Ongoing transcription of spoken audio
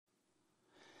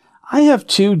I have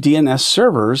two DNS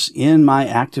servers in my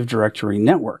Active Directory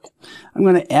network. I'm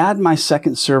going to add my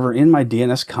second server in my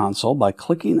DNS console by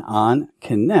clicking on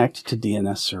Connect to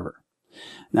DNS Server.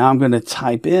 Now I'm going to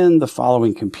type in the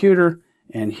following computer,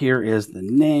 and here is the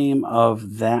name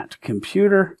of that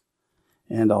computer,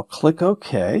 and I'll click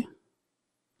OK.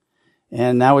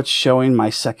 And now it's showing my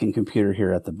second computer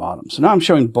here at the bottom. So now I'm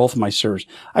showing both of my servers.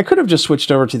 I could have just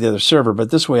switched over to the other server,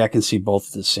 but this way I can see both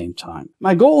at the same time.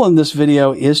 My goal in this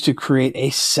video is to create a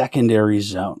secondary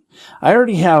zone. I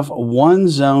already have one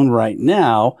zone right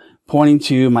now pointing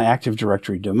to my Active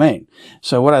Directory domain.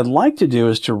 So what I'd like to do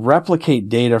is to replicate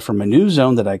data from a new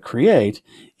zone that I create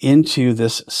into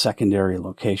this secondary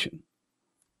location.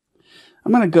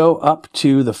 I'm going to go up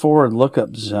to the forward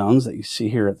lookup zones that you see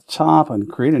here at the top and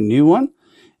create a new one.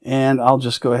 And I'll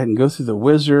just go ahead and go through the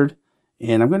wizard,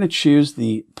 and I'm going to choose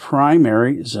the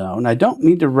primary zone. I don't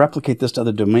need to replicate this to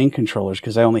other domain controllers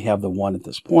because I only have the one at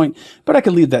this point, but I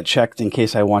can leave that checked in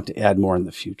case I want to add more in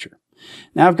the future.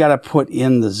 Now I've got to put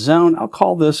in the zone. I'll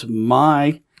call this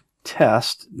mytest.com,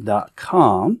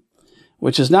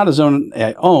 which is not a zone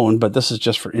I own, but this is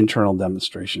just for internal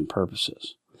demonstration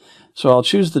purposes. So I'll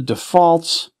choose the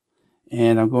defaults,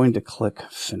 and I'm going to click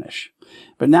Finish.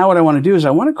 But now what I want to do is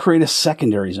I want to create a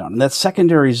secondary zone. And that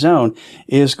secondary zone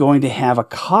is going to have a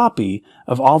copy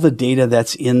of all the data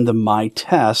that's in the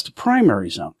MyTest primary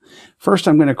zone. First,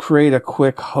 I'm going to create a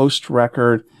quick host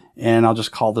record, and I'll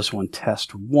just call this one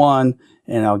Test1,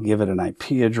 and I'll give it an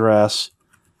IP address.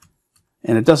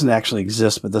 And it doesn't actually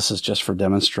exist, but this is just for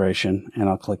demonstration, and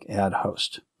I'll click Add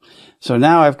Host. So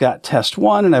now I've got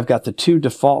Test1, and I've got the two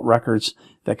default records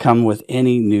that come with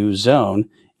any new zone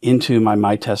into my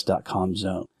mytest.com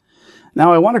zone.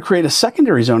 Now I want to create a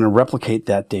secondary zone and replicate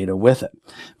that data with it.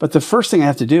 But the first thing I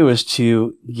have to do is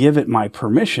to give it my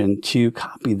permission to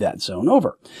copy that zone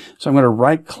over. So I'm going to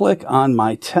right-click on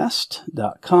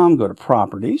mytest.com, go to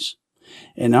Properties,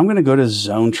 and I'm going to go to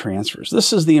Zone Transfers.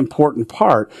 This is the important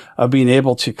part of being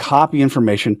able to copy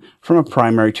information from a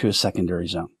primary to a secondary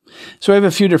zone. So I have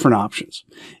a few different options.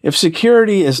 If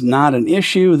security is not an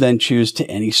issue, then choose to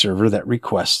any server that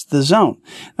requests the zone.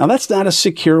 Now that's not a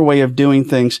secure way of doing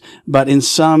things, but in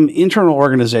some internal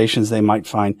organizations, they might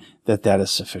find that that is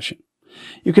sufficient.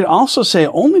 You could also say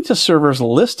only to servers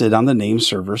listed on the Name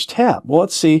Servers tab. Well,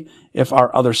 let's see if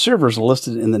our other servers are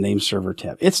listed in the Name Server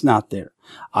tab. It's not there.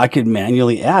 I could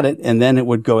manually add it, and then it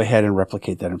would go ahead and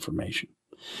replicate that information.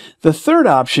 The third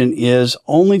option is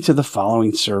only to the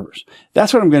following servers.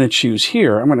 That's what I'm going to choose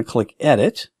here. I'm going to click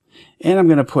Edit, and I'm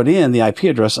going to put in the IP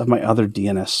address of my other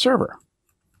DNS server.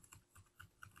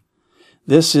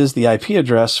 This is the IP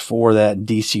address for that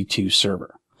DC2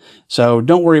 server. So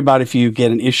don't worry about if you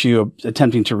get an issue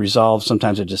attempting to resolve.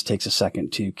 Sometimes it just takes a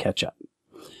second to catch up.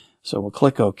 So we'll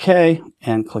click OK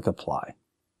and click Apply.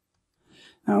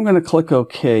 Now I'm going to click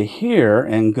OK here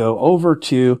and go over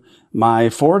to my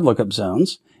forward lookup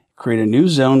zones, create a new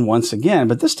zone once again,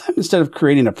 but this time instead of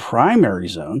creating a primary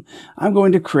zone, I'm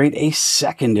going to create a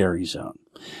secondary zone.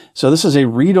 So this is a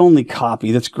read-only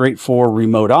copy that's great for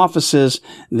remote offices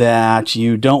that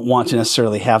you don't want to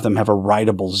necessarily have them have a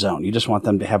writable zone. You just want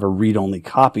them to have a read-only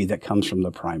copy that comes from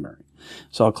the primary.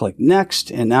 So I'll click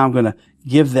Next, and now I'm going to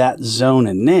give that zone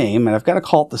a name, and I've got to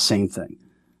call it the same thing,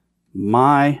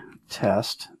 mytest.com.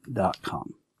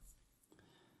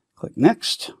 Click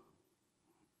Next.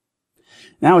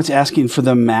 Now it's asking for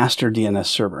the master DNS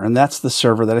server, and that's the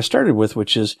server that I started with,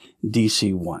 which is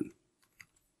DC1.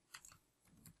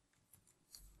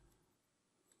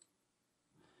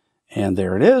 And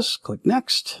there it is. Click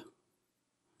Next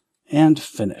and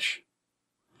Finish.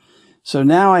 So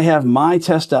now I have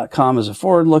mytest.com as a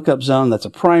forward lookup zone. That's a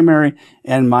primary,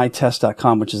 and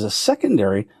mytest.com, which is a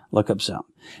secondary lookup zone.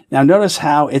 Now notice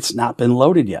how it's not been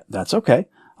loaded yet. That's okay.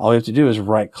 All we have to do is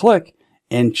right-click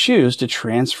and choose to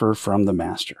transfer from the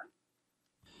master.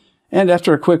 And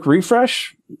after a quick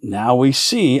refresh, now we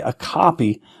see a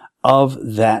copy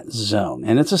of that zone.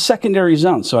 And it's a secondary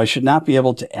zone, so I should not be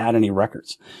able to add any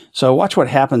records. So watch what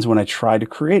happens when I try to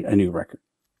create a new record.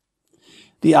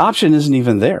 The option isn't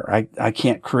even there. I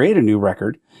can't create a new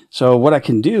record. So what I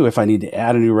can do if I need to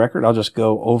add a new record, I'll just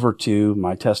go over to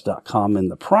mytest.com in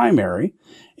the primary,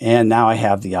 and now I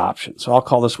have the option. So I'll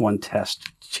call this one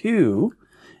Test2,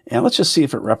 and let's just see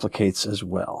if it replicates as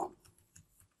well.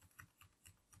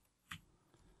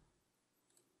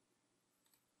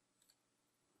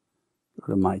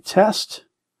 Go to My Test,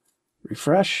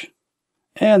 refresh,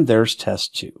 and there's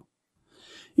Test2.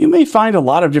 You may find a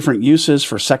lot of different uses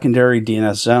for secondary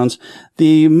DNS zones.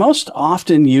 The most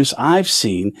often use I've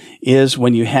seen is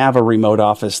when you have a remote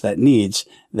office that needs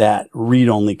that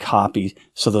read-only copy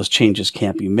so those changes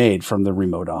can't be made from the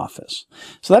remote office.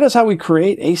 So that is how we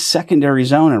create a secondary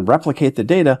zone and replicate the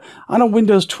data on a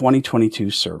Windows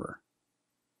 2022 server.